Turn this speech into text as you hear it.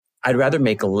I'd rather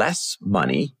make less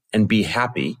money and be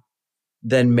happy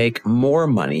than make more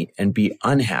money and be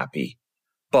unhappy.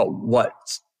 But what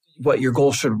your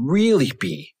goal should really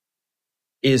be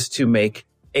is to make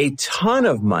a ton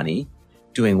of money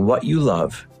doing what you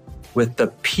love with the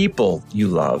people you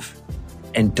love,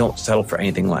 and don't settle for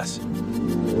anything less.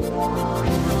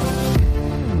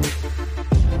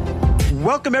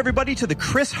 Welcome, everybody, to the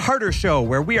Chris Harder Show,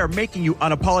 where we are making you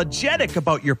unapologetic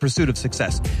about your pursuit of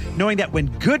success, knowing that when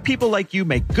good people like you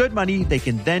make good money, they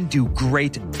can then do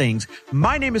great things.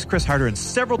 My name is Chris Harder, and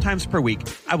several times per week,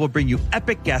 I will bring you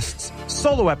epic guests,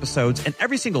 solo episodes, and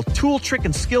every single tool, trick,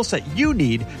 and skill set you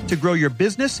need to grow your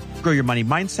business, grow your money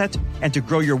mindset, and to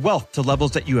grow your wealth to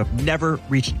levels that you have never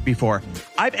reached before.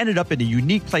 I've ended up in a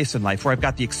unique place in life where I've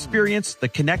got the experience, the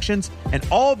connections, and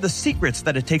all of the secrets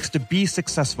that it takes to be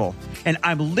successful. And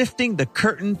I'm lifting the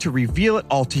curtain to reveal it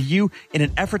all to you in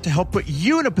an effort to help put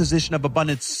you in a position of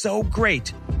abundance so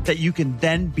great that you can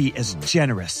then be as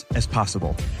generous as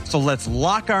possible. So let's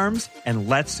lock arms and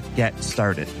let's get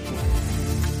started.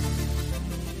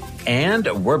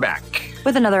 And we're back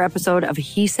with another episode of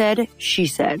He Said, She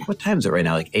Said. What time is it right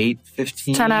now? Like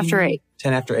 8:15? 10 after 8.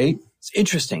 10 after 8? It's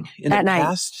interesting. At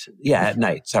night. At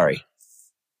night. Sorry.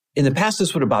 In the past,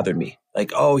 this would have bothered me.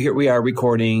 Like, oh, here we are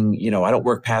recording. I don't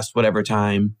work past whatever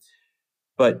time.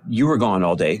 But you were gone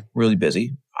all day, really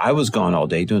busy. I was gone all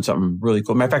day doing something really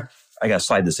cool. Matter of fact, I got to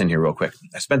slide this in here real quick.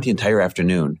 I spent the entire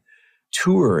afternoon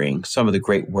touring some of the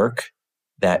great work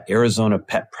that Arizona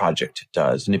Pet Project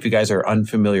does. And if you guys are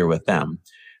unfamiliar with them,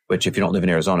 which if you don't live in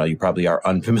Arizona, you probably are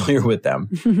unfamiliar with them,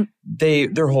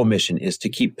 their whole mission is to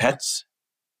keep pets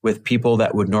with people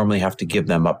that would normally have to give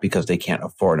them up because they can't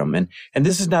afford them. And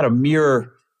this is not a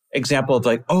mere example of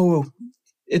like, oh,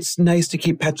 it's nice to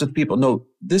keep pets with people. No,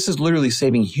 this is literally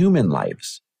saving human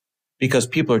lives because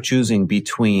people are choosing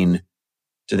between,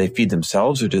 do they feed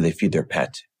themselves or do they feed their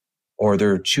pet? Or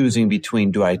they're choosing between,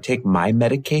 do I take my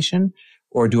medication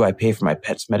or do I pay for my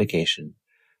pet's medication?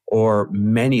 Or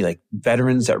many like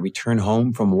veterans that return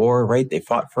home from war, right? They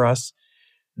fought for us.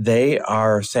 They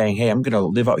are saying, hey, I'm going to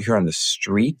live out here on the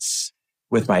streets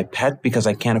with my pet because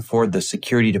I can't afford the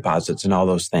security deposits and all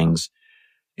those things,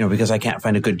 because I can't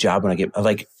find a good job when I get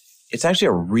it's actually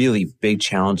a really big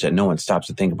challenge that no one stops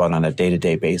to think about on a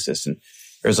day-to-day basis. And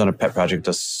Arizona Pet Project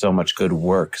does so much good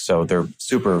work. So their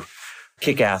super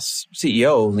kick-ass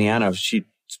CEO, Leanna, she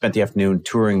spent the afternoon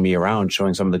touring me around,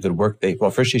 showing some of the good work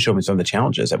first she showed me some of the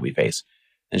challenges that we face.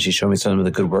 And she showed me some of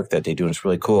the good work that they do. And it's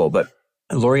really cool. But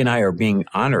Lori and I are being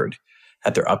honored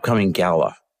at their upcoming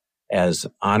gala as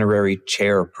honorary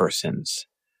chairpersons.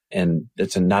 And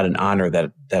it's not an honor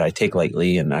that I take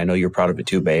lightly. And I know you're proud of it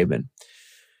too, babe. And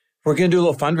we're going to do a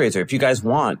little fundraiser. If you guys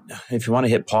want to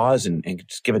hit pause and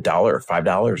just give $1 or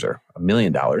 $5 or $1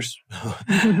 million,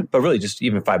 but really just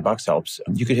even $5 helps.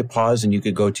 You could hit pause and you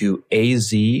could go to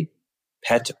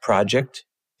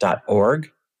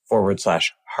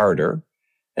azpetproject.org/harder.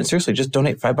 And seriously, just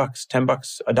donate $5,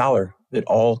 $10, $1. It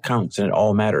all counts and it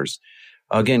all matters.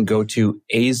 Again, go to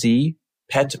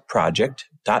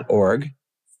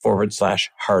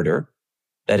azpetproject.org/harder.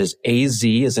 That is AZ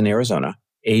as in Arizona,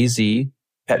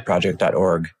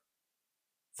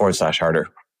 azpetproject.org/harder.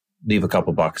 Leave a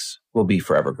couple bucks. We'll be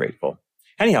forever grateful.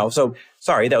 Anyhow, so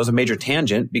sorry, that was a major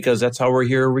tangent because that's how we're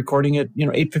here recording at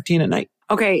 8:15 at night.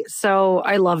 Okay, so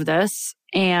I love this.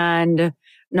 And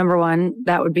number one,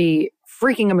 that would be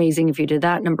freaking amazing if you did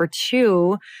that. Number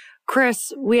two,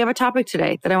 Chris, we have a topic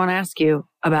today that I want to ask you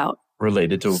about.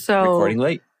 Related to recording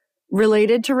late.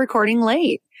 Related to recording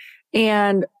late.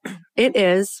 And it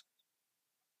is,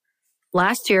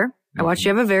 last year, I watched you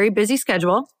have a very busy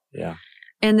schedule. Yeah.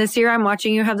 And this year, I'm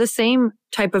watching you have the same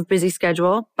type of busy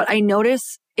schedule, but I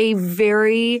notice a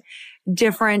very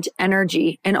different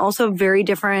energy and also very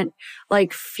different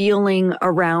feeling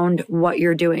around what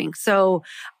you're doing. So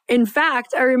in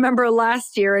fact, I remember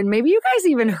last year, and maybe you guys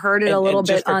even heard it a little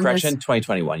bit on this.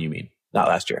 2021, you mean? Not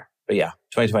last year, but yeah,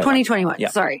 2021. 2021, yeah.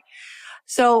 Sorry.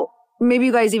 So maybe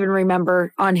you guys even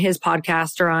remember on his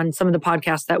podcast or on some of the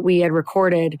podcasts that we had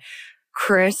recorded,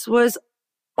 Chris was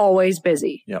always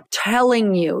busy,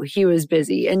 telling you he was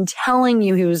busy and telling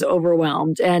you he was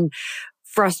overwhelmed and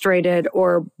frustrated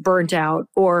or burnt out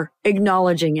or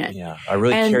acknowledging it. Yeah, I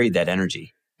really carried that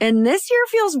energy. And this year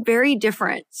feels very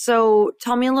different. So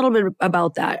tell me a little bit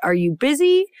about that. Are you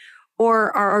busy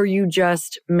or are you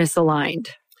just misaligned?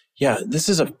 Yeah, this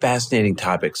is a fascinating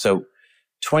topic. So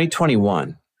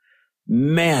 2021,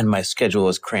 man, my schedule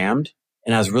was crammed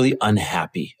and I was really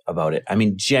unhappy about it. I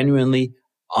mean, genuinely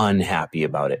unhappy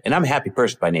about it. And I'm a happy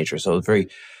person by nature, so it's very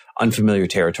unfamiliar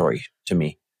territory to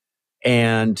me.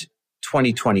 And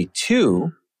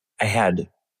 2022, I had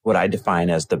what I define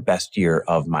as the best year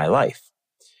of my life.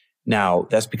 Now,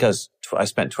 that's because I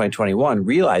spent 2021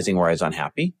 realizing where I was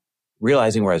unhappy,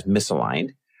 realizing where I was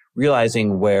misaligned,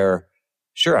 realizing where,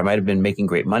 sure, I might have been making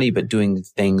great money, but doing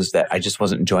things that I just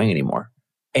wasn't enjoying anymore.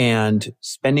 And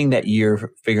spending that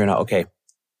year figuring out, okay,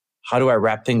 how do I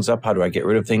wrap things up? How do I get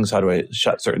rid of things? How do I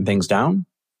shut certain things down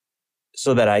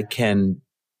so that I can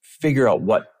figure out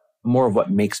more of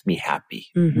what makes me happy,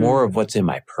 more of what's in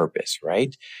my purpose,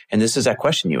 right? And this is that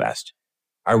question you asked.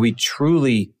 Are we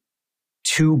truly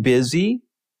too busy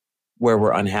where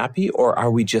we're unhappy, or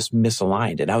are we just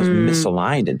misaligned? And I was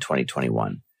misaligned in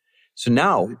 2021. So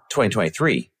now,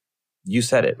 2023, you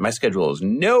said it, my schedule is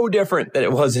no different than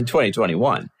it was in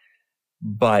 2021,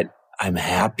 but I'm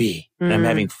happy and I'm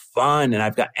having fun and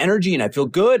I've got energy and I feel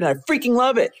good and I freaking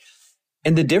love it.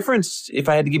 And the difference, if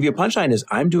I had to give you a punchline, is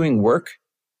I'm doing work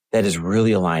that is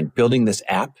really aligned. Building this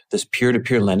app, this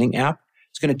peer-to-peer lending app,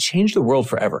 it's going to change the world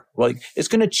forever. Like, it's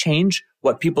going to change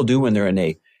what people do when they're in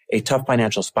a tough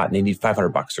financial spot and they need $500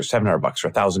 or $700 or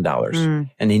 $1,000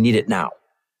 and they need it now.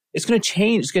 It's going to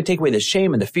change. It's going to take away the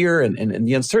shame and the fear and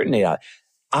the uncertainty.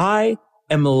 I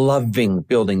am loving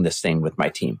building this thing with my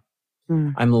team.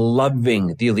 I'm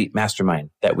loving the elite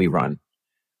mastermind that we run.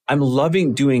 I'm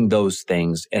loving doing those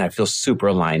things, and I feel super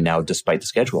aligned now despite the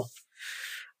schedule.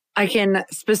 I can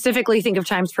specifically think of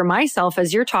times for myself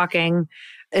as you're talking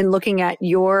and looking at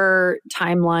your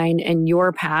timeline and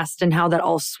your past and how that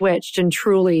all switched. And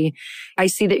truly, I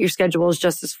see that your schedule is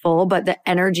just as full, but the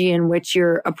energy in which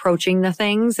you're approaching the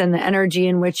things and the energy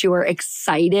in which you are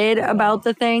excited about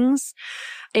the things.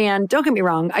 And don't get me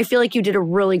wrong, I feel like you did a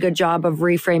really good job of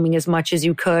reframing as much as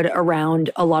you could around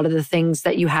a lot of the things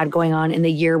that you had going on in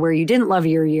the year where you didn't love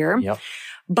your year. Yep.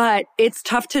 But it's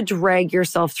tough to drag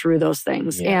yourself through those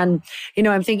things. Yeah. And,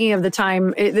 I'm thinking of the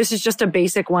time, this is just a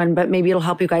basic one, but maybe it'll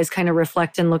help you guys kind of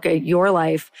reflect and look at your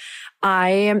life.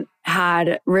 I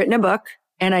had written a book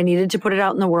and I needed to put it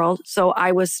out in the world. So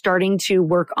I was starting to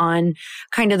work on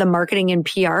kind of the marketing and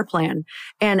PR plan.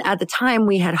 And at the time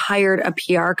we had hired a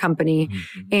PR company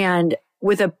and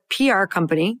with a PR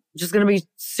company, just going to be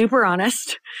super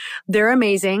honest, they're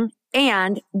amazing.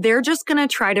 And they're just going to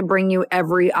try to bring you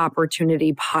every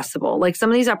opportunity possible. Like, some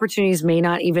of these opportunities may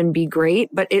not even be great,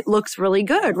 but it looks really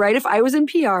good, right? If I was in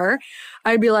PR,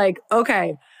 I'd be like,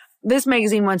 okay, this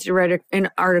magazine wants you to write an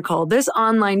article. This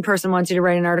online person wants you to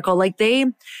write an article. Like,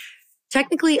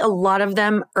 technically, a lot of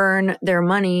them earn their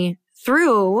money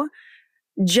through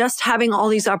just having all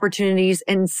these opportunities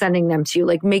and sending them to you,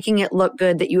 like making it look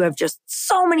good that you have just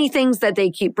so many things that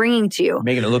they keep bringing to you.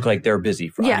 Making it look like they're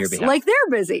busy on your behalf. Like they're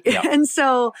busy. Yep. And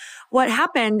so what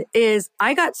happened is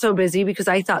I got so busy because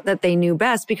I thought that they knew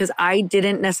best, because I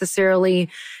didn't necessarily,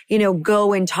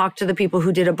 go and talk to the people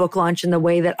who did a book launch in the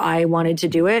way that I wanted to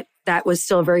do it. That was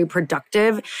still very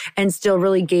productive and still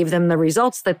really gave them the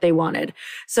results that they wanted.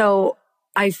 So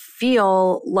I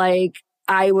feel like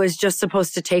I was just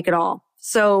supposed to take it all.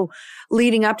 So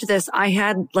leading up to this, I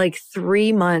had like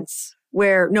 3 months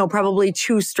probably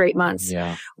 2 straight months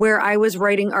where I was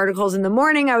writing articles in the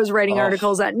morning. I was writing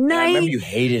articles at night. I remember you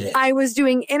hated it. I was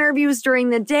doing interviews during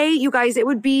the day. You guys, it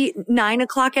would be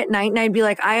 9:00 at night and I'd be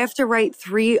like, I have to write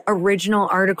 3 original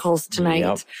articles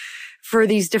tonight for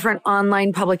these different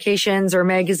online publications or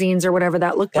magazines or whatever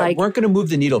that looked like. That weren't going to move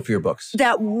the needle for your books.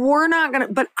 That were not going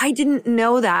to, but I didn't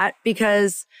know that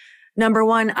because number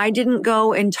one, I didn't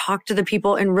go and talk to the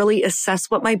people and really assess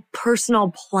what my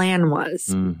personal plan was.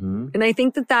 And I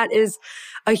think that is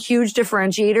a huge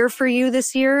differentiator for you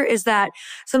this year, is that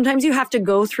sometimes you have to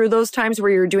go through those times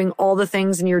where you're doing all the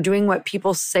things and you're doing what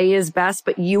people say is best,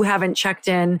 but you haven't checked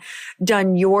in,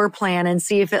 done your plan and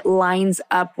see if it lines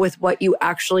up with what you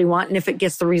actually want and if it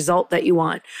gets the result that you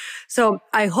want. So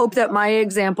I hope that my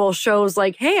example shows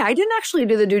like, hey, I didn't actually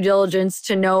do the due diligence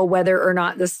to know whether or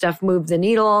not this stuff moved the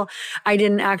needle. I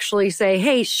didn't actually say,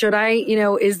 hey, should I,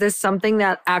 is this something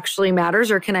that actually matters,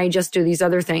 or can I just do these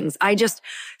other things? I just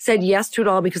said yes to it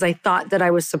all because I thought that I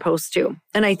was supposed to.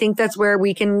 And I think that's where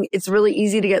it's really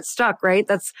easy to get stuck, right?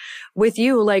 That's with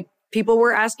you. Like, people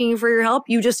were asking you for your help.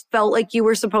 You just felt like you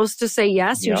were supposed to say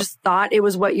yes. You just thought it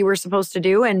was what you were supposed to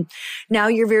do. And now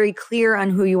you're very clear on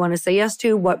who you want to say yes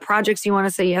to, what projects you want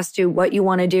to say yes to, what you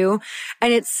want to do.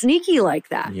 And it's sneaky like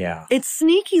that. Yeah. It's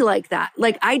sneaky like that.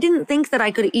 Like, I didn't think that I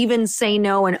could even say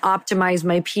no and optimize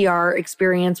my PR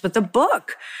experience with a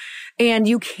book. And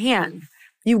you can.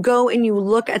 You go and you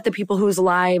look at the people whose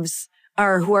lives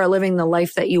who are living the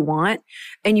life that you want,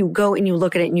 and you go and you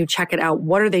look at it and you check it out.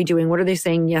 What are they doing? What are they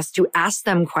saying yes to? Ask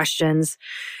them questions.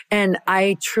 And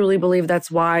I truly believe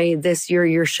that's why this year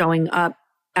you're showing up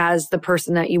as the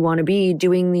person that you want to be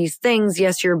doing these things.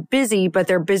 Yes, you're busy, but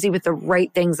they're busy with the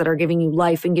right things that are giving you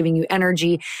life and giving you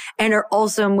energy and are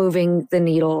also moving the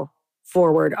needle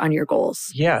forward on your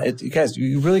goals. Yeah. Guys,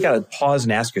 you really got to pause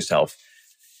and ask yourself,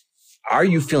 are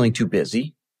you feeling too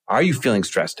busy? Are you feeling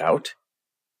stressed out?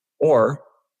 Or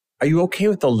are you okay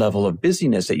with the level of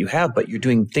busyness that you have, but you're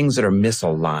doing things that are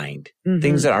misaligned,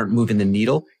 things that aren't moving the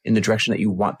needle in the direction that you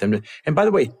want them to? And by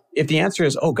the way, if the answer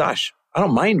is, oh gosh, I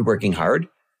don't mind working hard,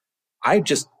 I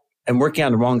just am working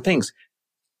on the wrong things,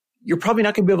 you're probably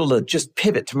not going to be able to just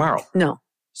pivot tomorrow. No.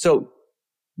 So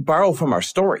borrow from our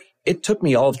story. It took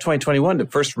me all of 2021 to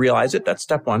first realize it. That's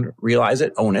step one. Realize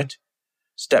it, own it.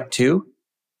 Step two,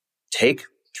 take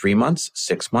 3 months,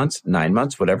 6 months, 9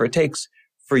 months, whatever it takes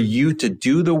for you to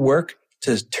do the work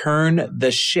to turn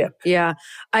the ship. Yeah.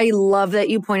 I love that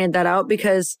you pointed that out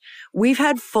because we've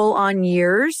had full on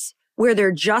years where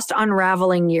they're just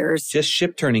unraveling years. Just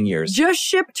ship turning years. Just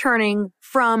ship turning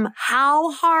from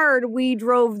how hard we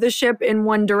drove the ship in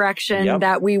one direction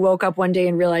that we woke up one day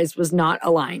and realized was not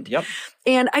aligned. Yep.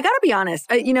 And I gotta be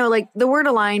honest, like the word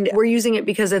aligned, we're using it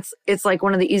because it's like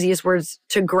one of the easiest words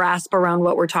to grasp around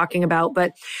what we're talking about.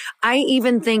 But I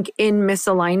even think in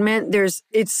misalignment,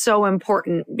 it's so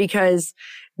important because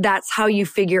that's how you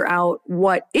figure out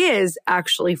what is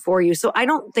actually for you. So I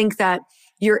don't think that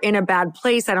you're in a bad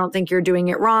place. I don't think you're doing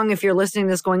it wrong. If you're listening to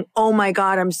this going, oh my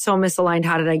God, I'm so misaligned.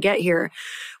 How did I get here?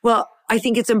 Well, I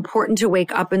think it's important to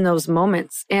wake up in those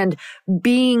moments, and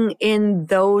being in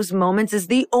those moments is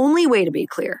the only way to be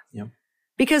clear. Yep.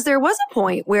 Because there was a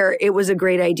point where it was a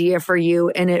great idea for you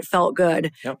and it felt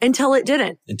good until it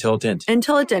didn't. Until it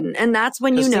didn't. And that's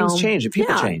when you know. Things change and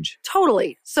people change.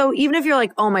 Totally. So even if you're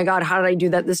like, oh my God, how did I do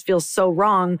that? This feels so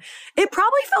wrong. It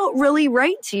probably felt really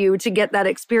right to you to get that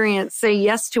experience, say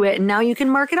yes to it. And now you can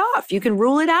mark it off. You can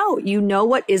rule it out. You know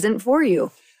what isn't for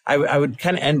you. I would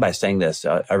kind of end by saying this.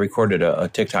 I recorded a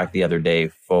TikTok the other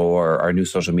day for our new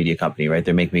social media company, right?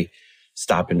 They make me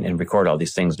stop and record all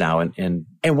these things now. And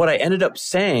what I ended up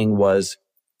saying was,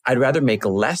 I'd rather make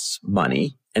less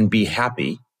money and be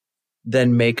happy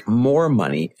than make more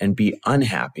money and be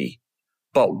unhappy.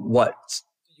 But what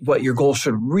your goal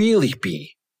should really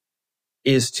be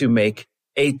is to make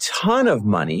a ton of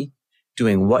money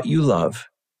doing what you love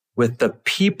with the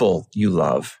people you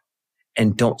love,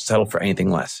 and don't settle for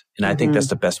anything less. And I think that's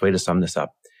the best way to sum this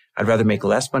up. I'd rather make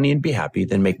less money and be happy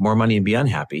than make more money and be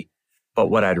unhappy. But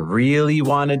what I'd really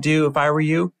want to do if I were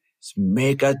you is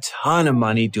make a ton of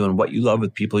money doing what you love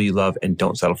with people you love, and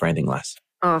don't settle for anything less.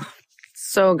 Oh,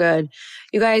 so good.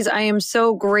 You guys, I am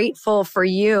so grateful for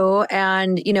you.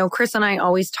 And, Chris and I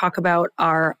always talk about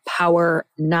our Power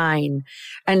 9,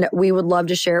 and we would love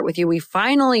to share it with you. We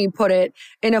finally put it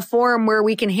in a form where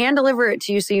we can hand deliver it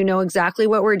to you so you know exactly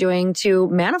what we're doing to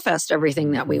manifest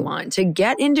everything that we want, to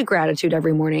get into gratitude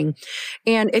every morning.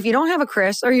 And if you don't have a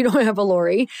Chris or you don't have a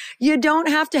Lori, you don't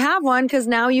have to have one, because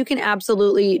now you can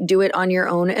absolutely do it on your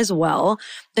own as well.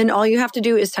 And all you have to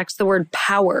do is text the word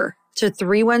POWER to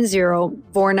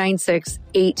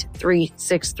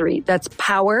 310-496-8363. That's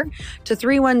POWER to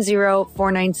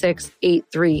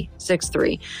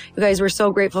 310-496-8363. You guys, we're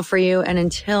so grateful for you. And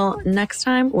until next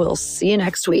time, we'll see you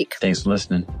next week. Thanks for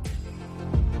listening.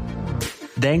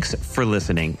 Thanks for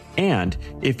listening. And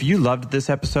if you loved this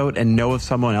episode and know of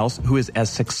someone else who is as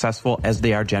successful as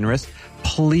they are generous,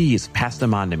 please pass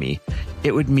them on to me.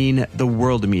 It would mean the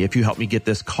world to me if you help me get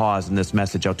this cause and this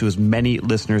message out to as many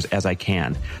listeners as I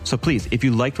can. So please, if you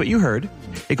liked what you heard,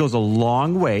 it goes a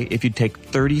long way if you take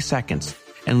 30 seconds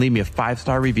and leave me a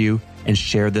 5-star review and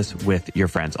share this with your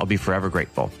friends. I'll be forever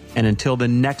grateful. And until the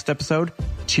next episode,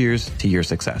 cheers to your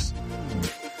success.